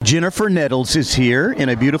Jennifer Nettles is here in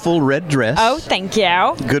a beautiful red dress. Oh, thank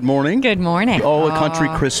you. Good morning. Good morning. Oh, a country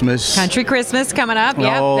Christmas. Country Christmas coming up.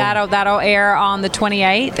 Yep, Oh. that'll air on the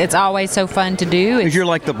 28th. It's always so fun to do. You're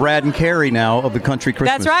like the Brad and Carrie now of the country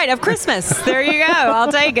Christmas. That's right, of Christmas. There you go.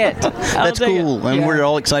 I'll take it. That's cool. And we're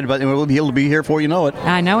all excited about it. And we'll be able to be here before you know it.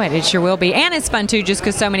 I know it. It sure will be. And it's fun, too, just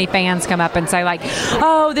because so many fans come up and say, like,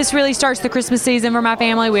 oh, this really starts the Christmas season for my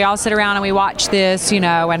family. We all sit around and we watch this,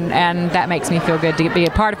 and that makes me feel good to be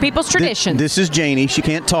a part of people's traditions. This is Janie. She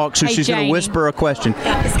can't talk, so Hey, she's going to whisper a question.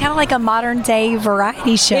 It's kind of like a modern-day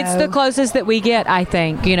variety show. It's the closest that we get, I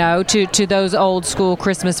think, to those old-school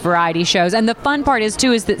Christmas variety shows. And the fun part is,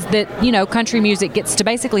 too, is that country music gets to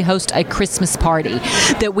basically host a Christmas party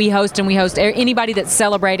that we host, and we host anybody that's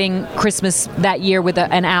celebrating Christmas that year with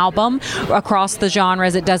an album across the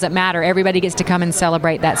genres. It doesn't matter. Everybody gets to come and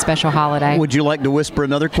celebrate that special holiday. Would you like to whisper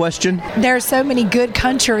another question? There are so many good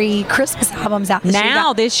country Christmas albums out this year.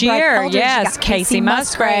 Now, this year, yes. Casey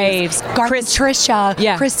Musgraves,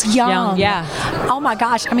 Trisha, Chris Young. Yeah. Oh, my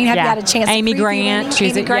gosh. I mean, have you had a chance to Amy preview Grant.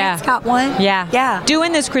 Amy Grant's got one. Yeah.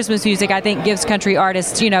 Doing this Christmas music, I think, gives country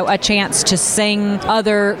artists, a chance to sing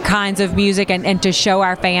other kinds of music and to show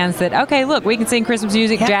our fans that, okay, look, we can sing Christmas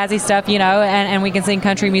music, jazzy stuff, and we can sing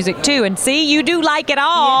country music, too. And see, you do like it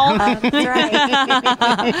all. That's right.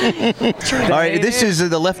 All right, this is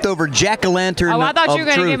the leftover jack-o'-lantern. Oh, I thought you were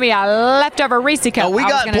going to give me a leftover Reese cup. Oh, we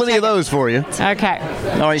got plenty of those for you. Okay.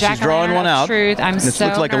 All right, she's drawing one out. Truth. This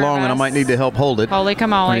looks like a long one. I might need to help hold it. Holy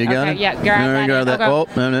camole. You got it? Yeah, grab that. Oh,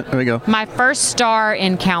 there we go. My first star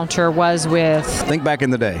encounter was with... Think back in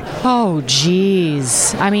the day. Oh,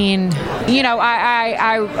 geez. I mean,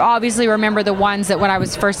 I obviously remember the ones that when I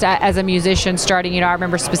was first as a musician starting, I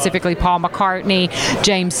remember specifically Paul McCartney,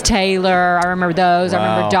 James Taylor. I remember those. Wow.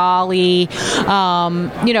 I remember Dolly.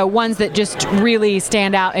 Ones that just really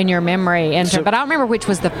stand out in your memory. But I don't remember which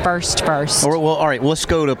was the first. Well, all right. Let's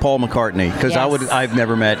go to Paul McCartney because I've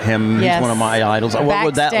never met him. He's one of my idols. What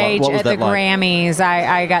was that like? Backstage at the Grammys,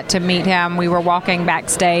 I got to meet him. We were walking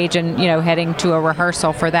backstage and heading to a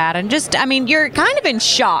rehearsal for that, and just you're kind of in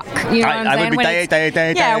shock. You know what I'm saying?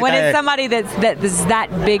 When it's somebody that's that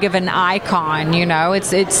big of an icon.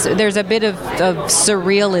 There's a bit of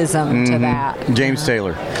surrealism to that. James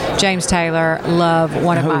Taylor, love,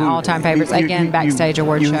 one of my all-time favorites. Backstage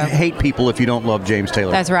award show. You hate people if you don't love James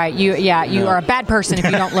Taylor. That's right. You are a bad person if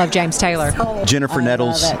you don't love James Taylor. Jennifer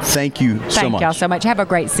Nettles, thank you so much. Thank y'all so much. Have a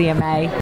great CMA.